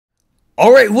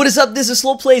Alright, what is up? This is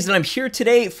Slow Plays, and I'm here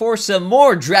today for some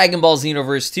more Dragon Ball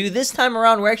Xenoverse 2. This time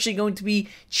around, we're actually going to be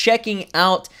checking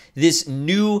out this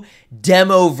new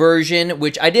demo version,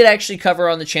 which I did actually cover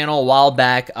on the channel a while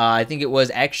back. I think it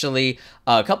was actually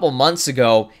a couple months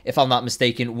ago, if I'm not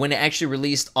mistaken, when it actually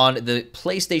released on the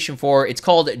PlayStation 4. It's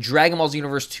called Dragon Ball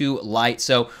Xenoverse 2 Lite.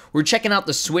 So we're checking out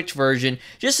the Switch version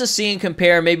just to see and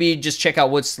compare, maybe just check out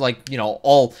what's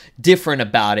all different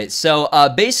about it. So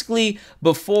basically,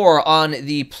 before on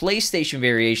the PlayStation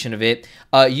variation of it,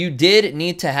 you did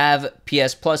need to have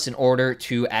PS Plus in order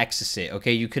to access it.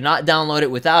 Okay, you could not download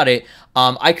it without it.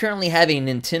 I currently have a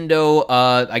Nintendo,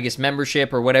 I guess,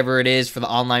 membership or whatever it is for the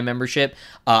online membership.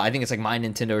 I think it's like My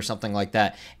Nintendo or something like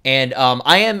that. And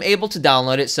I am able to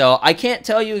download it, so I can't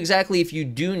tell you exactly if you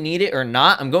do need it or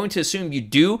not. I'm going to assume you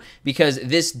do because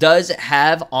this does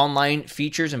have online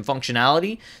features and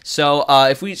functionality. So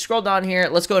if we scroll down here,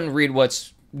 let's go ahead and read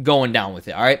what's going down with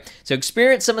it. All right, so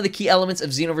experience some of the key elements of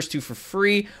Xenoverse 2 for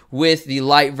free with the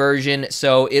Lite version.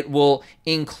 So it will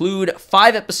include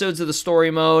 5 episodes of the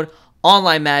story mode,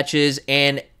 online matches,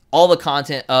 and all the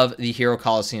content of the Hero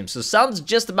Colosseum. So sounds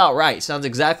just about right. Sounds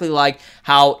exactly like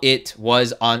how it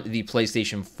was on the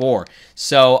PlayStation 4.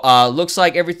 So looks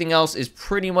like everything else is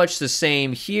pretty much the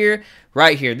same here,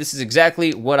 right here. This is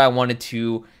exactly what I wanted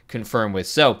to confirm with.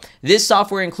 So this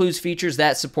software includes features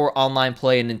that support online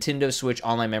play, and Nintendo Switch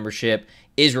online membership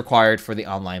is required for the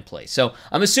online play. So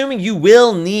I'm assuming you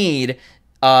will need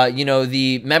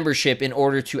the membership in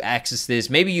order to access this.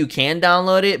 Maybe you can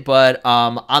download it, but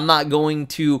I'm not going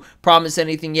to promise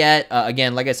anything yet.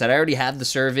 Again, like I said, I already have the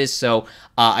service, so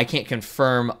I can't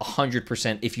confirm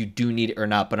 100% if you do need it or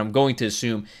not, but I'm going to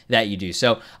assume that you do.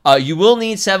 So you will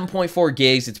need 7.4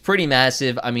 gigs. It's pretty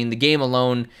massive. I mean, the game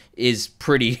alone is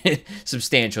pretty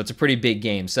substantial. It's a pretty big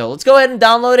game. So let's go ahead and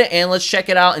download it, and let's check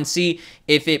it out and see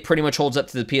if it pretty much holds up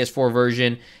to the PS4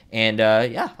 version. And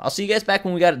yeah, I'll see you guys back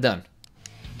when we got it done.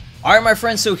 Alright, my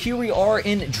friends, so here we are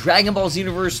in Dragon Ball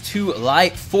Xenoverse 2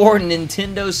 Lite for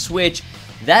Nintendo Switch.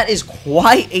 That is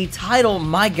quite a title,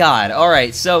 my god.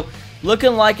 Alright, so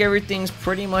looking like everything's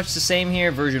pretty much the same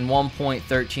here. Version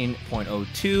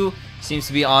 1.13.02 seems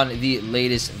to be on the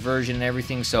latest version and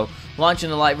everything. So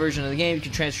launching the Lite version of the game, you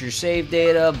can transfer your save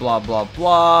data, blah, blah,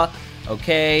 blah.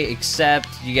 Okay, except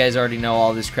you guys already know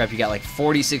all this crap. You got like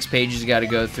 46 pages you got to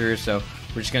go through, so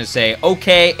we're just going to say,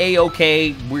 okay,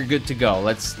 A-okay, we're good to go.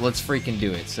 Let's freaking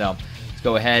do it. So let's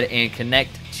go ahead and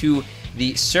connect to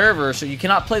the server. So you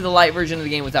cannot play the Lite version of the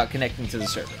game without connecting to the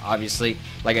server. Obviously,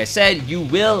 like I said, you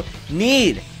will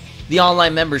need the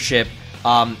online membership,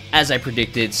 as I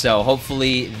predicted. So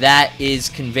hopefully that is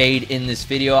conveyed in this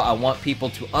video. I want people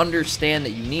to understand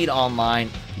that you need online.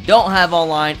 If you don't have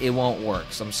online, it won't work.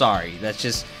 So I'm sorry. That's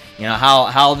just,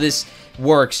 how this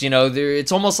works.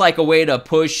 It's almost like a way to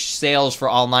push sales for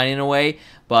online in a way,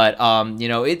 but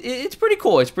it's pretty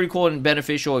cool. It's pretty cool and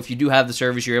beneficial. If you do have the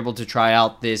service, you're able to try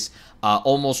out this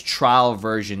almost trial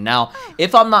version. Now,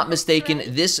 if I'm not mistaken,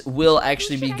 this will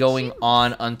actually be going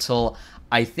on until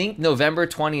I think November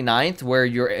 29th, where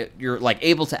you're like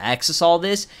able to access all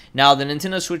this. Now, the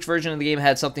Nintendo Switch version of the game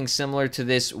had something similar to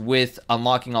this with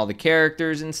unlocking all the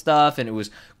characters and stuff, and it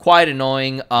was quite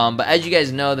annoying. But as you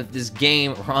guys know, that this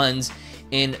game runs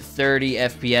in 30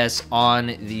 FPS on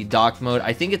the dock mode.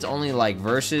 I think it's only like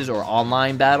versus or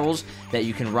online battles that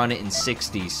you can run it in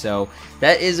 60. So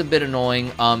that is a bit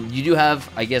annoying. You do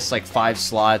have, I guess, like 5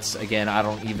 slots. Again, I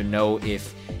don't even know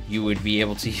if you would be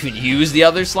able to even use the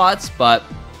other slots, but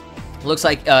it looks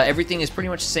like everything is pretty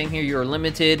much the same here. You're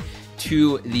limited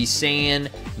to the Saiyan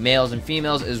males and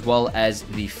females, as well as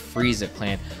the Frieza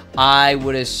clan. I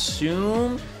would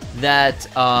assume that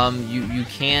you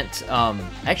can't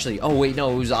actually, oh wait,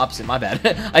 no, it was the opposite, my bad.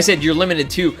 I said you're limited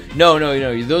to, no,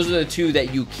 those are the 2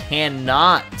 that you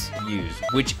cannot use,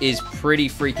 which is pretty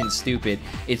freaking stupid.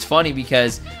 It's funny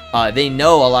because they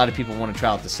know a lot of people want to try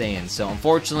out the Saiyans, so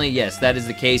unfortunately, yes, that is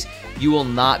the case. You will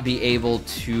not be able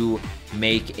to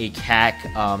make a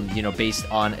CAC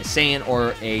based on a Saiyan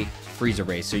or a Frieza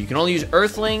race. So you can only use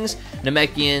Earthlings,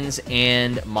 Namekians,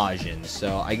 and Majins.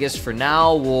 So I guess for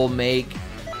now we'll make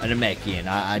a Namekian.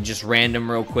 I just random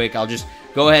real quick. I'll just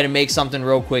go ahead and make something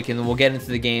real quick, and then we'll get into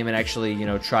the game and actually,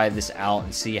 try this out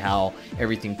and see how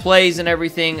everything plays and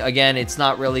everything. Again, it's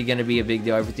not really going to be a big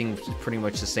deal. Everything's pretty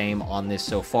much the same on this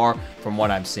so far from what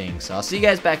I'm seeing. So I'll see you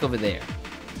guys back over there.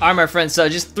 Alright, my friends, so I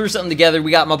just threw something together. We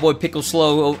got my boy Pickle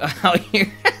Slow out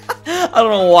here. I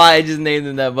don't know why I just named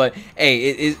him that, but hey,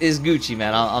 it's Gucci,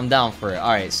 man. I'm down for it.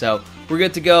 Alright, so we're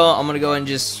good to go. I'm going to go and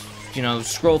just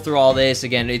scroll through all this.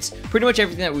 Again, it's pretty much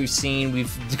everything that we've seen.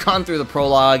 We've gone through the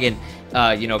prologue, and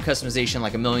you know, customization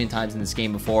like a million times in this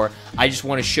game before. I just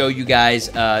want to show you guys,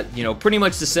 you know, pretty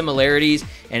much the similarities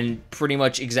and pretty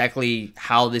much exactly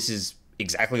how this is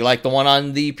exactly like the one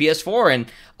on the PS4.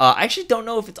 And I actually don't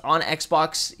know if it's on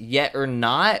Xbox yet or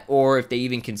not, or if they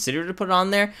even considered to put it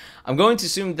on there. I'm going to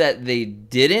assume that they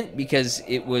didn't, because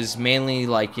it was mainly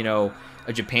like, you know,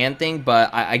 a Japan thing,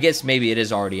 but I guess maybe it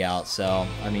is already out. So,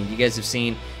 I mean, you guys have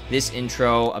seen this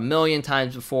intro a million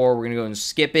times before. We're going to go and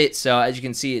skip it. So, as you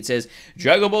can see, it says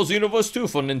Dragon Ball Xenoverse 2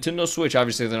 for Nintendo Switch.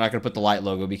 Obviously, they're not going to put the Lite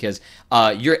logo because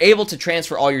you're able to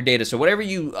transfer all your data. So, whatever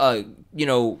you, you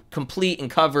know, complete and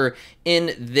cover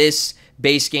in this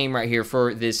base game right here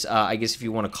for this, I guess if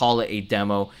you want to call it a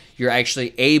demo, you're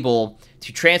actually able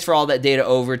to transfer all that data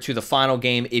over to the final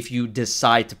game if you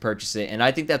decide to purchase it. And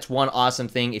I think that's one awesome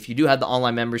thing. If you do have the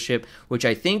online membership, which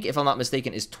I think, if I'm not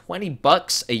mistaken, is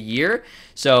 $20 a year.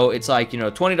 So it's like, you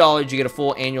know, $20, you get a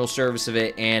full annual service of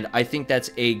it. And I think that's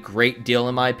a great deal,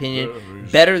 in my opinion.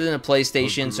 Better than a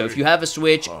PlayStation. So if you have a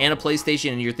Switch and a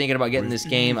PlayStation and you're thinking about getting this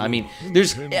game, I mean,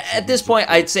 there's, at this point,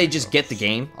 I'd say just get the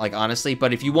game, like, honestly.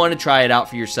 But if you want to try it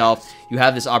out for yourself, you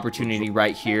have this opportunity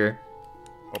right here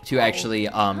to actually,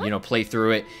 you know, play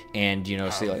through it and, you know,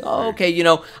 see like, oh, okay, you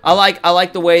know, I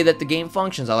like the way that the game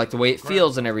functions. I like the way it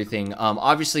feels and everything.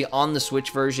 Obviously, on the Switch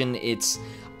version, it's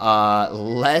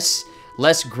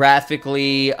less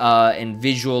graphically and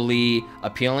visually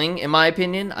appealing, in my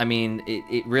opinion. I mean,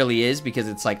 it really is, because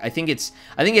it's like, I think it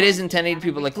is intended to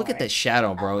people like, look at that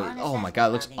shadow, bro. Oh my god,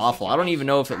 it looks awful. I don't even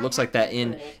know if it looks like that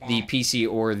in the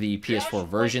PC or the PS4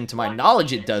 version. To my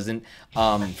knowledge, it doesn't.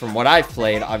 From what I've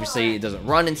played, obviously it doesn't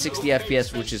run in 60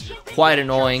 FPS, which is quite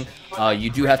annoying.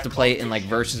 You do have to play it in like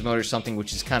versus mode or something,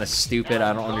 which is kind of stupid.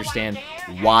 I don't understand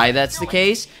why that's the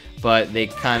case, but they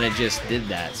kind of just did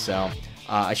that. So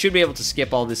I should be able to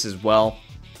skip all this as well.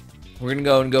 We're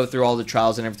going to go through all the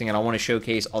trials and everything, and I want to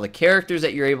showcase all the characters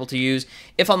that you're able to use.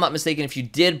 If I'm not mistaken, if you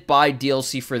did buy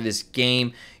DLC for this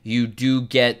game, you do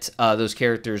get those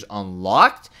characters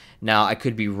unlocked. Now, I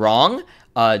could be wrong.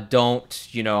 Don't,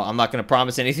 you know, I'm not going to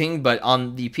promise anything, but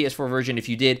on the PS4 version, if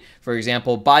you did, for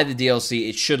example, buy the DLC,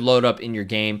 it should load up in your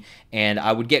game. And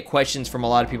I would get questions from a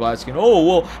lot of people asking, oh,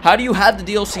 well, how do you have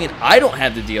the DLC and I don't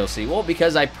have the DLC? Well,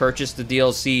 because I purchased the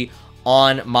DLC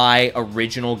on my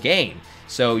original game.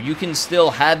 So you can still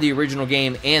have the original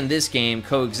game and this game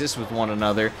coexist with one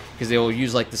another, because they will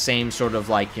use like the same sort of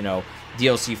like, you know,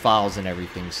 DLC files and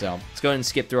everything. So let's go ahead and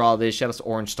skip through all this. Shout out to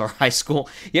Orange Star High School.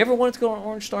 You ever wanted to go to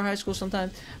Orange Star High School sometime?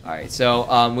 Alright,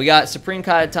 so we got Supreme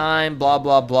Kai time, blah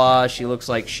blah blah. She looks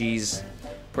like she's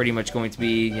pretty much going to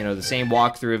be, you know, the same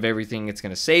walkthrough of everything. It's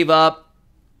going to save up,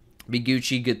 be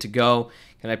Gucci, good to go.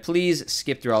 Can I please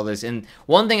skip through all this? And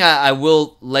one thing I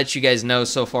will let you guys know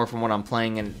so far from what I'm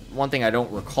playing, and one thing I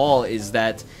don't recall, is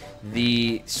that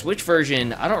the Switch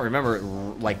version, I don't remember it,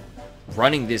 like,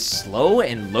 running this slow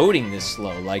and loading this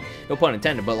slow. Like, no pun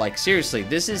intended, but, like, seriously,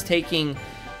 this is taking,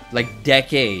 like,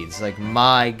 decades. Like,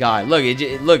 my God. Look,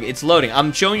 look, it's loading.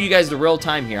 I'm showing you guys the real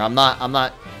time here. I'm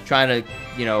not trying to,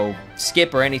 you know,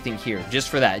 skip or anything here, just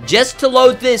for that. Just to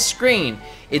load this screen,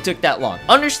 it took that long.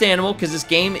 Understandable, because this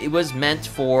game, it was meant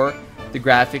for the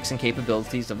graphics and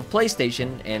capabilities of a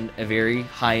PlayStation and a very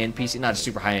high-end PC. Not a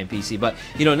super high-end PC, but,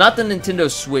 you know, not the Nintendo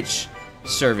Switch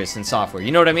service and software.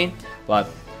 You know what I mean? But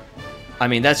I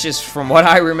mean, that's just from what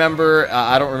I remember.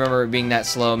 I don't remember it being that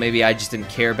slow. Maybe I just didn't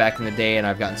care back in the day, and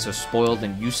I've gotten so spoiled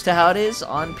and used to how it is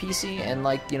on PC and,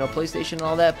 like, you know, PlayStation and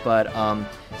all that. But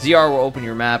ZR will open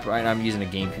your map. Right now I'm using a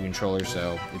GameCube controller,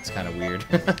 so it's kind of weird.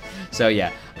 So,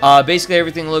 yeah. Basically,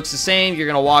 everything looks the same. You're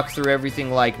going to walk through everything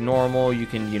like normal. You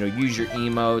can, you know, use your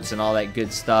emotes and all that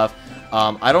good stuff.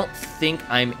 I don't think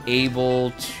I'm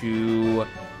able to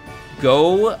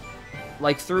go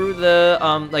like through the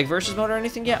like versus mode or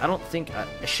anything yet. I don't think I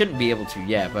shouldn't be able to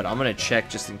yet, but I'm gonna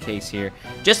check just in case here.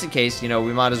 Just in case, you know,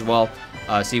 we might as well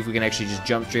see if we can actually just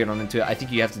jump straight on into it. I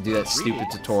think you have to do that stupid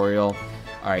tutorial.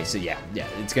 Alright, so yeah,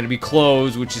 it's gonna be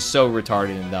closed, which is so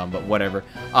retarded and dumb, but whatever.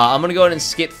 I'm gonna go ahead and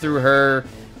skip through her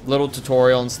little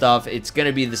tutorial and stuff. It's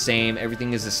gonna be the same.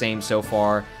 Everything is the same so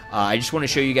far. I just want to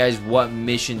show you guys what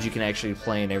missions you can actually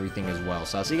play and everything as well.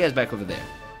 So I'll see you guys back over there.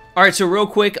 Alright, so real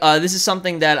quick, this is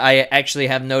something that I actually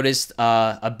have noticed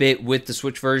a bit with the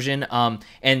Switch version,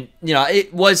 and, you know,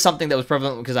 it was something that was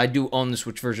prevalent because I do own the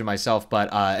Switch version myself,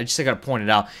 but I just gotta point it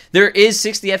out. There is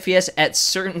 60 FPS at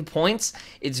certain points.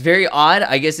 It's very odd.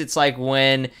 I guess it's like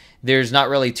when there's not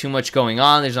really too much going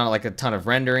on, there's not like a ton of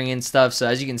rendering and stuff, so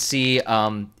as you can see,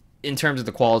 in terms of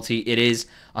the quality, it is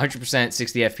 100%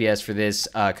 60 FPS for this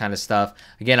kind of stuff.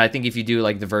 Again, I think if you do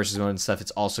like the versus mode and stuff,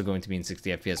 it's also going to be in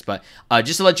 60 FPS. But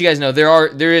just to let you guys know,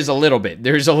 there is a little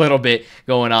bit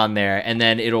going on there, and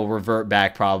then it'll revert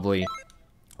back probably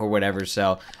or whatever.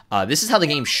 So this is how the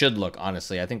game should look.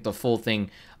 Honestly, I think the full thing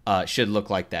should look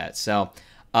like that. So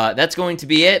that's going to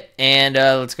be it, and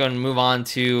let's go and move on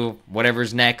to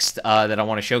whatever's next that I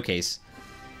want to showcase.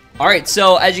 Alright,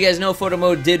 so as you guys know, photo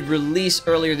mode did release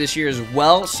earlier this year as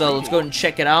well, so let's go ahead and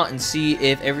check it out and see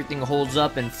if everything holds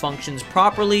up and functions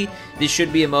properly. This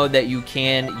should be a mode that you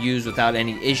can use without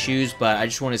any issues, but I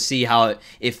just want to see how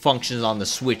it functions on the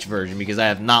Switch version, because I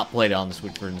have not played it on the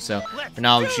Switch version. So for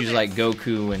now, I'm choosing like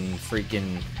Goku and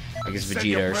freaking, I guess,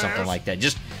 Vegeta or something like that.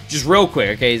 Just real quick,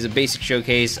 okay? It's a basic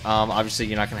showcase. Obviously,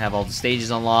 you're not going to have all the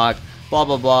stages unlocked, blah,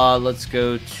 blah, blah. Let's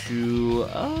go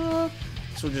to...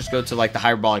 we'll just go to like the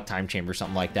hyperbolic time chamber or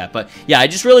something like that. But yeah, I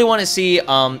just really want to see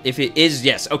if it is,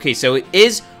 yes, okay, so it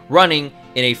is running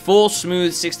in a full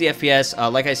smooth 60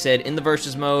 FPS, like I said, in the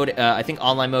versus mode, I think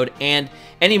online mode, and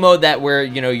any mode that where,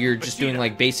 you know, you're just doing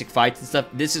like basic fights and stuff.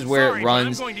 This is where it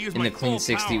runs in the clean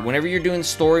 60. Whenever you're doing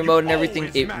story mode and everything,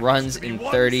 it runs in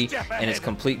 30, and it's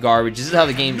complete garbage. This is how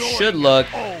the game should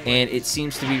look, and it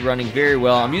seems to be running very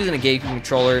well. I'm using a GameCube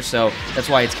controller, so that's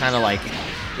why it's kind of like...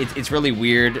 It's really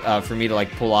weird for me to like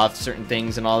pull off certain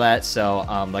things and all that. So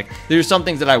like there's some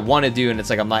things that I want to do and it's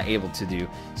like I'm not able to do.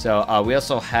 So we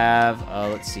also have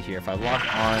let's see here, if I lock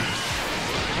on,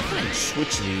 how can I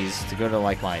switch these to go to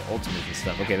like my ultimate and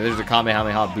stuff? Okay, there's a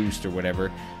Kamehameha boost or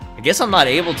whatever. I guess I'm not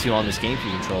able to on this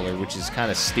GameCube controller, which is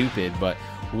kind of stupid, but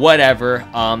whatever.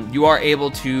 You are able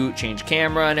to change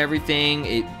camera and everything.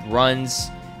 It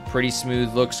runs pretty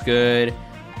smooth, looks good.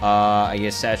 I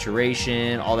guess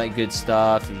saturation, all that good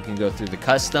stuff. You can go through the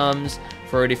customs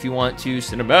for it if you want to.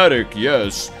 Cinematic,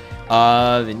 yes.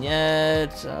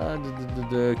 Vignette,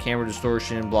 camera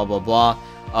distortion, blah, blah, blah.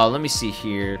 Let me see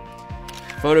here.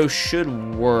 Photo should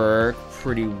work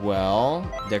pretty well.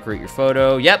 Decorate your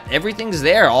photo. Yep, everything's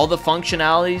there. All the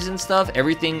functionalities and stuff.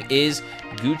 Everything is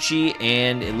Gucci,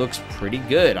 and it looks pretty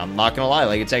good. I'm not going to lie.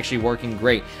 Like, it's actually working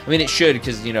great. I mean, it should,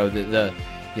 because, you know, the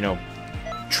you know,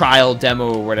 trial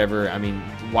demo or whatever. I mean,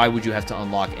 why would you have to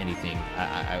unlock anything? I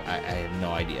have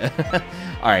no idea.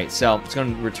 Alright, so it's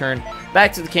going to return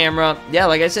back to the camera. Yeah,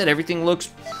 like I said, everything looks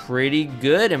pretty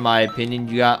good in my opinion.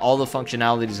 You got all the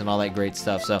functionalities and all that great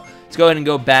stuff. So let's go ahead and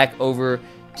go back over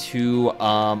to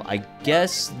I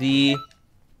guess the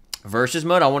versus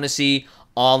mode. I want to see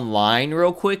online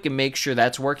real quick and make sure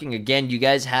that's working. Again, you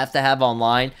guys have to have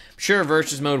online. I'm sure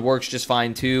versus mode works just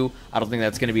fine too. I don't think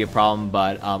that's going to be a problem,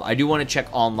 but I do want to check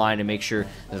online and make sure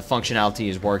that the functionality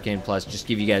is working, plus just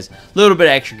give you guys a little bit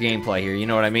of extra gameplay here, you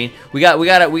know what I mean? We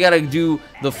gotta do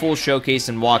the full showcase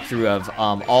and walkthrough of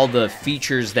all the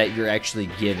features that you're actually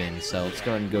given. So let's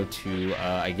go ahead and go to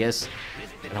I guess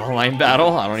an online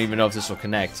battle. I don't even know if this will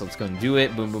connect, so let's go and do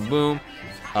it. Boom, boom, boom.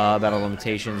 Battle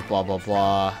limitations, blah, blah,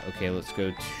 blah. Okay, let's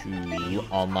go to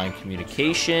online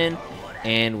communication,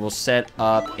 and we'll set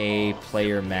up a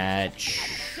player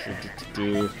match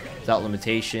without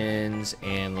limitations,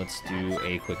 and let's do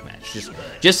a quick match,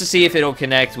 just to see if it'll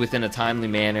connect within a timely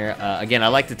manner. Again, I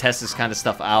like to test this kind of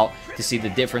stuff out to see the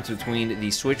difference between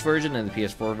the Switch version and the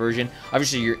PS4 version.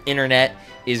 Obviously, your internet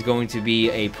is going to be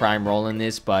a prime role in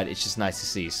this, but it's just nice to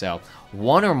see. So,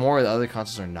 one or more of the other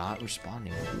consoles are not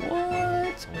responding.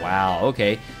 What? Wow,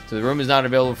 okay. So the room is not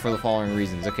available for the following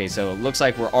reasons. Okay, so it looks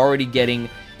like we're already getting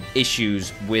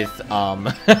issues with,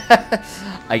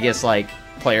 I guess, like,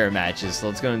 player matches. So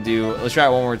let's try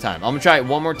it one more time. I'm gonna try it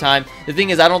one more time. The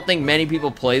thing is, I don't think many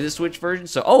people play the Switch version.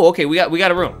 So, oh, okay, we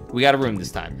got a room. We got a room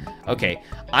this time. Okay,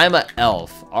 I'm an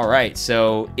elf. All right,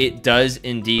 so it does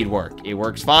indeed work. It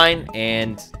works fine,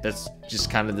 and that's just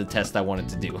kind of the test I wanted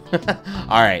to do.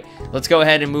 All right, let's go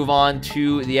ahead and move on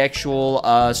to the actual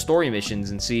story missions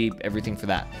and see everything for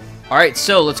that. Alright,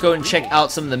 so let's go and check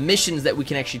out some of the missions that we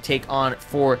can actually take on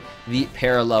for the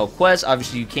parallel quest.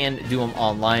 Obviously, you can do them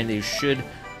online. They should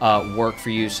work for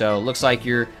you. So it looks like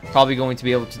you're probably going to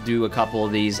be able to do a couple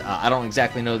of these. I don't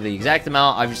exactly know the exact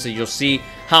amount. Obviously, you'll see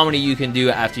how many you can do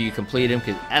after you complete them,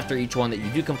 because after each one that you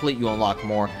do complete, you unlock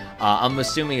more. I'm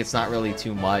assuming it's not really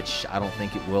too much. I don't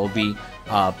think it will be.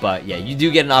 But yeah, you do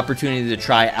get an opportunity to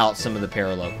try out some of the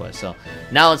parallel quests. So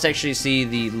now let's actually see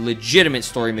the legitimate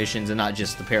story missions and not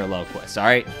just the parallel quests.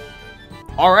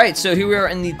 Alright, so here we are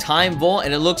in the time vault,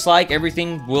 and it looks like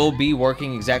everything will be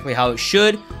working exactly how it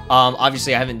should.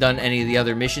 Obviously, I haven't done any of the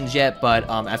other missions yet, but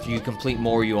after you complete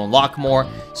more, you unlock more.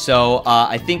 So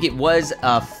I think it was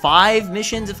 5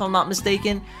 missions, if I'm not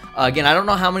mistaken. Again, I don't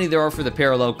know how many there are for the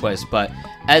parallel quest, but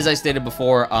as I stated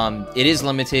before, it is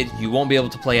limited. You won't be able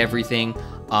to play everything.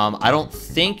 I don't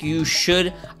think you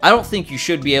should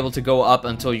be able to go up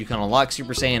until you can unlock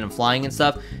Super Saiyan and flying and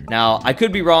stuff. Now, I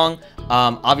could be wrong.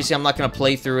 Obviously, I'm not going to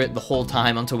play through it the whole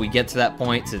time until we get to that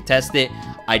point to test it.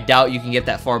 I doubt you can get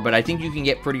that far, but I think you can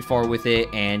get pretty far with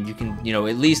it, and you can, you know,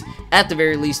 at the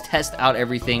very least, test out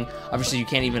everything. Obviously, you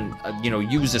can't even, you know,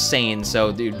 use a Saiyan, so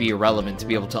it would be irrelevant to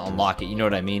be able to unlock it, you know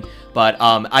what I mean? But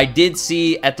I did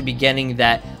see at the beginning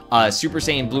that Super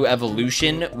Saiyan Blue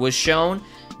Evolution was shown,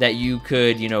 that you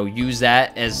could, you know, use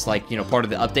that as, like, you know, part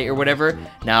of the update or whatever.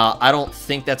 Now, I don't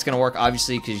think that's going to work,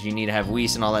 obviously, because you need to have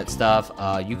Whis and all that stuff.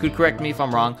 You could correct me if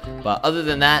I'm wrong, but other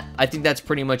than that, I think that's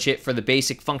pretty much it for the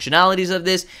basic functionalities of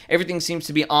this. Everything seems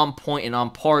to be on point and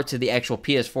on par to the actual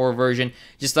PS4 version.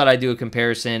 Just thought I'd do a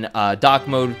comparison. Dock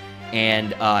mode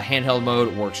and handheld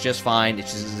mode works just fine.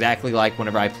 It's just exactly like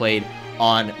whenever I played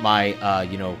on my,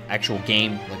 you know, actual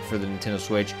game, like for the Nintendo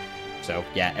Switch. So,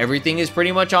 yeah, everything is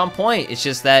pretty much on point. It's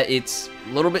just that it's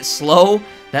a little bit slow.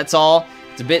 That's all.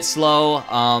 It's a bit slow.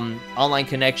 Online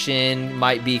connection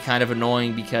might be kind of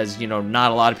annoying because, you know,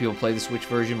 not a lot of people play the Switch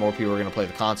version. More people are going to play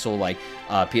the console, like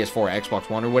PS4 or Xbox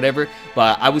One or whatever.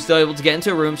 But I was still able to get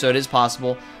into a room, so it is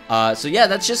possible. So, yeah,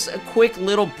 that's just a quick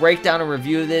little breakdown and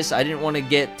review of this. I didn't want to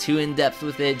get too in-depth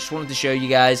with it. Just wanted to show you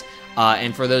guys.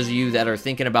 And for those of you that are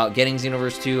thinking about getting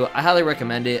Xenoverse 2, I highly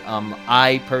recommend it.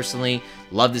 I personally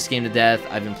love this game to death.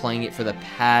 I've been playing it for the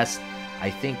past, I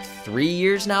think, 3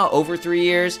 years now, over 3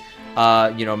 years.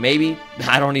 You know, maybe,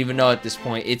 I don't even know at this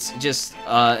point. It's just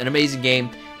an amazing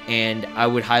game, and I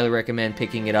would highly recommend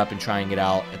picking it up and trying it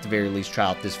out. At the very least, try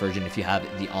out this version if you have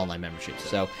the online membership.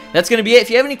 So that's going to be it. If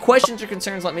you have any questions or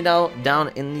concerns, let me know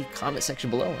down in the comment section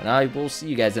below, and I will see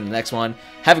you guys in the next one.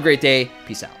 Have a great day.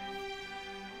 Peace out.